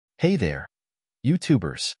Hey there,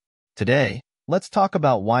 YouTubers. Today, let's talk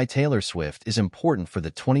about why Taylor Swift is important for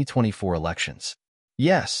the 2024 elections.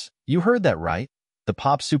 Yes, you heard that right. The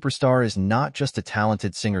pop superstar is not just a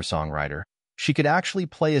talented singer-songwriter. She could actually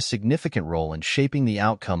play a significant role in shaping the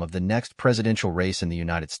outcome of the next presidential race in the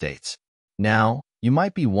United States. Now, you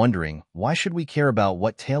might be wondering, why should we care about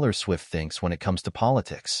what Taylor Swift thinks when it comes to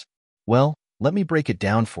politics? Well, let me break it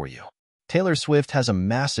down for you. Taylor Swift has a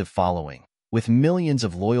massive following, with millions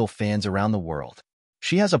of loyal fans around the world.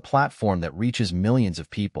 She has a platform that reaches millions of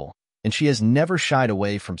people, and she has never shied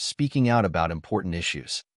away from speaking out about important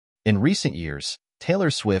issues. In recent years,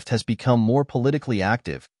 Taylor Swift has become more politically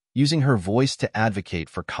active, using her voice to advocate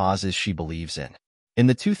for causes she believes in. In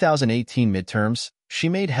the 2018 midterms, she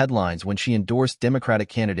made headlines when she endorsed Democratic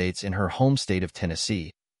candidates in her home state of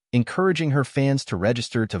Tennessee, encouraging her fans to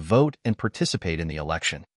register to vote and participate in the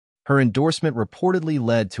election. Her endorsement reportedly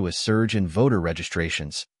led to a surge in voter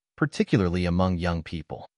registrations, particularly among young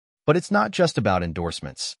people. But it's not just about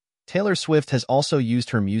endorsements. Taylor Swift has also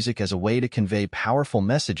used her music as a way to convey powerful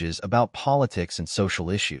messages about politics and social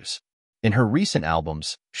issues. In her recent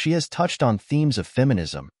albums, she has touched on themes of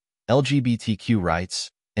feminism, LGBTQ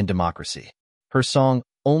rights, and democracy. Her song,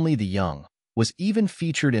 Only the Young, was even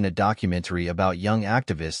featured in a documentary about young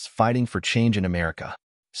activists fighting for change in America.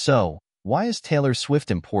 So, why is Taylor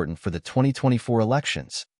Swift important for the 2024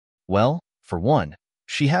 elections? Well, for one,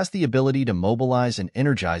 she has the ability to mobilize and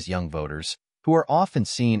energize young voters, who are often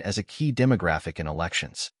seen as a key demographic in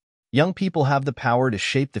elections. Young people have the power to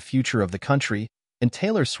shape the future of the country, and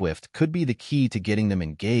Taylor Swift could be the key to getting them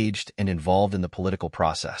engaged and involved in the political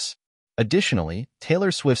process. Additionally,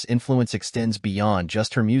 Taylor Swift's influence extends beyond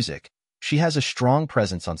just her music. She has a strong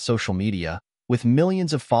presence on social media, with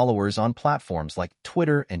millions of followers on platforms like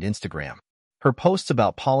Twitter and Instagram. Her posts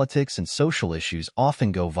about politics and social issues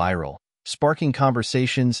often go viral, sparking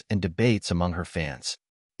conversations and debates among her fans.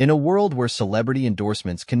 In a world where celebrity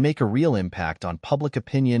endorsements can make a real impact on public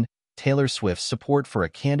opinion, Taylor Swift's support for a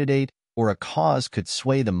candidate or a cause could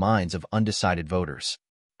sway the minds of undecided voters.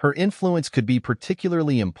 Her influence could be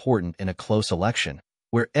particularly important in a close election,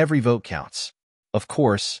 where every vote counts. Of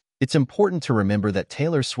course, it's important to remember that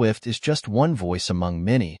Taylor Swift is just one voice among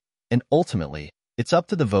many, and ultimately, it's up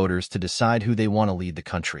to the voters to decide who they want to lead the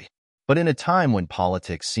country. But in a time when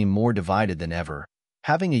politics seem more divided than ever,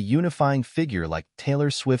 having a unifying figure like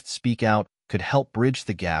Taylor Swift speak out could help bridge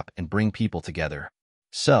the gap and bring people together.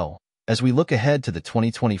 So, as we look ahead to the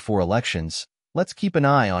 2024 elections, let's keep an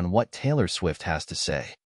eye on what Taylor Swift has to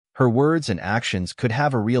say. Her words and actions could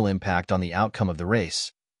have a real impact on the outcome of the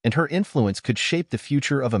race, and her influence could shape the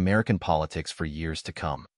future of American politics for years to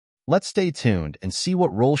come. Let's stay tuned and see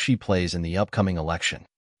what role she plays in the upcoming election.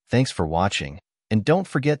 Thanks for watching, and don't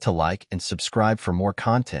forget to like and subscribe for more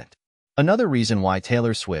content. Another reason why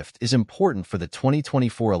Taylor Swift is important for the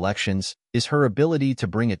 2024 elections is her ability to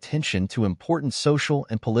bring attention to important social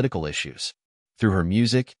and political issues. Through her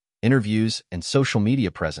music, interviews, and social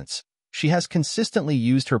media presence, she has consistently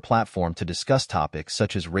used her platform to discuss topics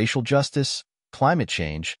such as racial justice, climate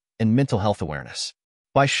change, and mental health awareness.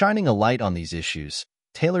 By shining a light on these issues,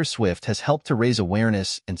 Taylor Swift has helped to raise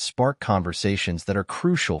awareness and spark conversations that are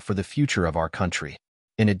crucial for the future of our country.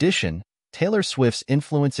 In addition, Taylor Swift's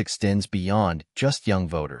influence extends beyond just young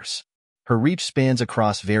voters. Her reach spans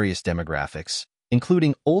across various demographics,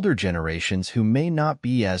 including older generations who may not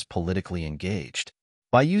be as politically engaged.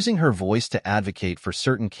 By using her voice to advocate for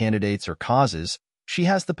certain candidates or causes, she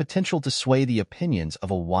has the potential to sway the opinions of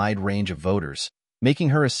a wide range of voters, making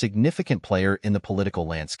her a significant player in the political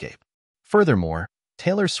landscape. Furthermore,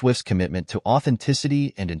 Taylor Swift's commitment to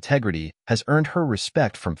authenticity and integrity has earned her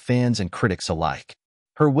respect from fans and critics alike.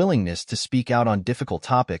 Her willingness to speak out on difficult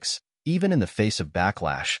topics, even in the face of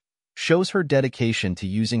backlash, shows her dedication to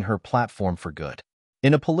using her platform for good.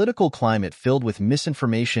 In a political climate filled with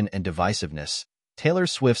misinformation and divisiveness, Taylor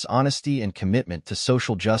Swift's honesty and commitment to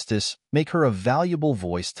social justice make her a valuable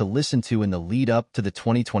voice to listen to in the lead-up to the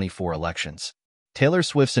 2024 elections. Taylor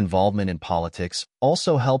Swift's involvement in politics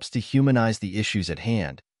also helps to humanize the issues at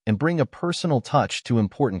hand and bring a personal touch to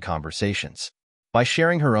important conversations. By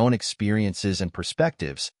sharing her own experiences and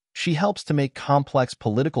perspectives, she helps to make complex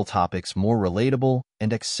political topics more relatable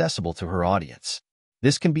and accessible to her audience.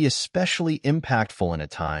 This can be especially impactful in a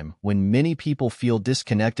time when many people feel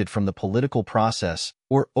disconnected from the political process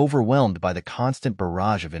or overwhelmed by the constant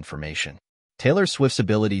barrage of information. Taylor Swift's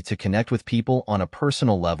ability to connect with people on a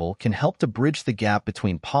personal level can help to bridge the gap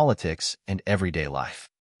between politics and everyday life.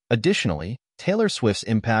 Additionally, Taylor Swift's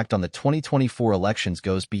impact on the 2024 elections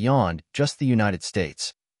goes beyond just the United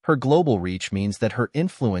States. Her global reach means that her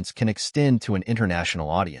influence can extend to an international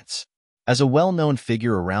audience. As a well-known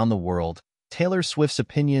figure around the world, Taylor Swift's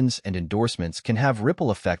opinions and endorsements can have ripple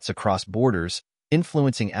effects across borders,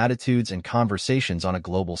 influencing attitudes and conversations on a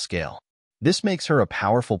global scale. This makes her a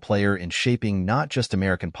powerful player in shaping not just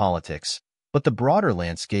American politics, but the broader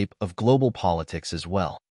landscape of global politics as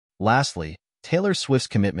well. Lastly, Taylor Swift's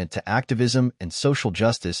commitment to activism and social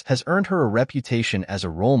justice has earned her a reputation as a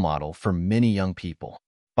role model for many young people.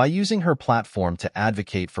 By using her platform to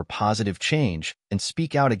advocate for positive change and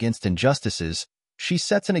speak out against injustices, she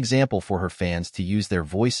sets an example for her fans to use their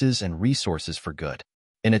voices and resources for good.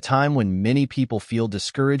 In a time when many people feel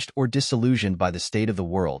discouraged or disillusioned by the state of the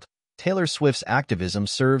world, Taylor Swift's activism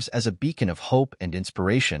serves as a beacon of hope and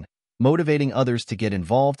inspiration, motivating others to get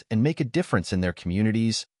involved and make a difference in their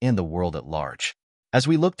communities and the world at large. As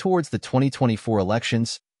we look towards the 2024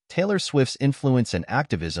 elections, Taylor Swift's influence and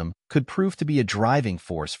activism could prove to be a driving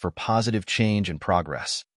force for positive change and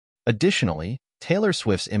progress. Additionally, Taylor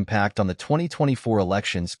Swift's impact on the 2024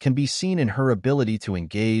 elections can be seen in her ability to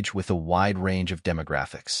engage with a wide range of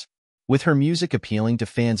demographics. With her music appealing to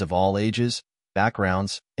fans of all ages,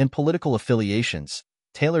 backgrounds, and political affiliations,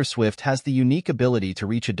 Taylor Swift has the unique ability to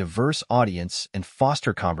reach a diverse audience and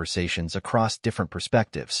foster conversations across different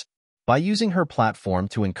perspectives. By using her platform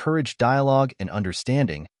to encourage dialogue and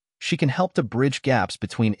understanding, she can help to bridge gaps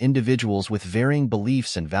between individuals with varying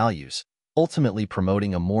beliefs and values, ultimately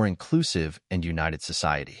promoting a more inclusive and united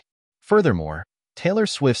society. Furthermore, Taylor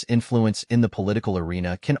Swift's influence in the political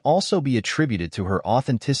arena can also be attributed to her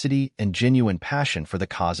authenticity and genuine passion for the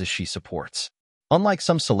causes she supports. Unlike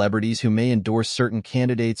some celebrities who may endorse certain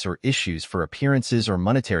candidates or issues for appearances or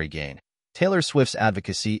monetary gain, Taylor Swift's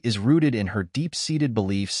advocacy is rooted in her deep-seated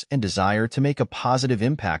beliefs and desire to make a positive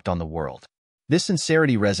impact on the world. This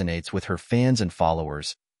sincerity resonates with her fans and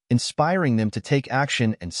followers, inspiring them to take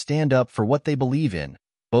action and stand up for what they believe in,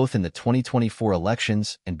 both in the 2024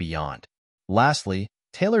 elections and beyond. Lastly,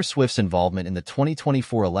 Taylor Swift's involvement in the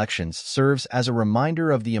 2024 elections serves as a reminder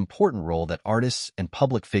of the important role that artists and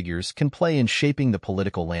public figures can play in shaping the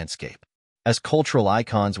political landscape. As cultural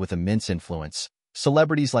icons with immense influence,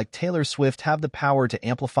 celebrities like Taylor Swift have the power to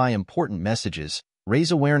amplify important messages, raise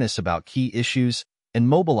awareness about key issues, and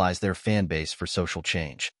mobilize their fan base for social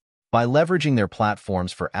change. By leveraging their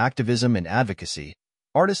platforms for activism and advocacy,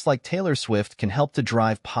 artists like Taylor Swift can help to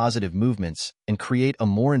drive positive movements and create a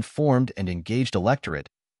more informed and engaged electorate,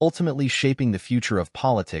 ultimately shaping the future of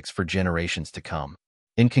politics for generations to come.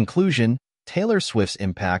 In conclusion, Taylor Swift's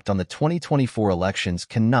impact on the 2024 elections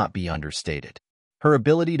cannot be understated. Her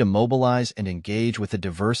ability to mobilize and engage with a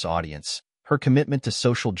diverse audience, her commitment to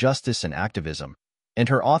social justice and activism, and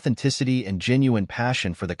her authenticity and genuine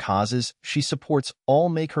passion for the causes she supports all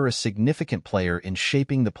make her a significant player in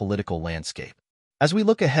shaping the political landscape. As we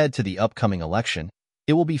look ahead to the upcoming election,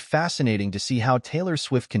 it will be fascinating to see how Taylor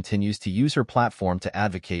Swift continues to use her platform to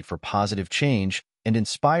advocate for positive change and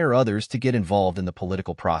inspire others to get involved in the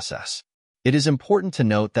political process. It is important to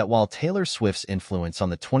note that while Taylor Swift's influence on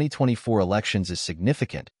the 2024 elections is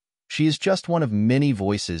significant, she is just one of many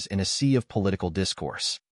voices in a sea of political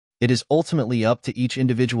discourse. It is ultimately up to each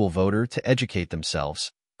individual voter to educate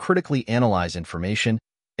themselves, critically analyze information,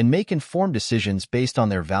 and make informed decisions based on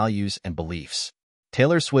their values and beliefs.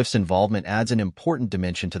 Taylor Swift's involvement adds an important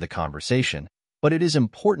dimension to the conversation, but it is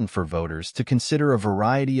important for voters to consider a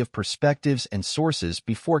variety of perspectives and sources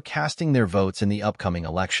before casting their votes in the upcoming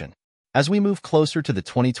election. As we move closer to the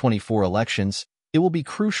 2024 elections, it will be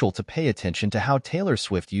crucial to pay attention to how Taylor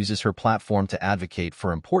Swift uses her platform to advocate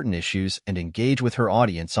for important issues and engage with her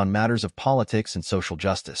audience on matters of politics and social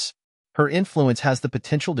justice. Her influence has the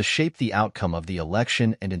potential to shape the outcome of the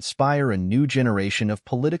election and inspire a new generation of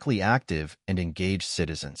politically active and engaged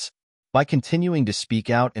citizens. By continuing to speak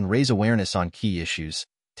out and raise awareness on key issues,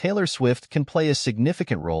 Taylor Swift can play a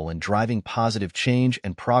significant role in driving positive change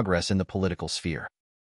and progress in the political sphere.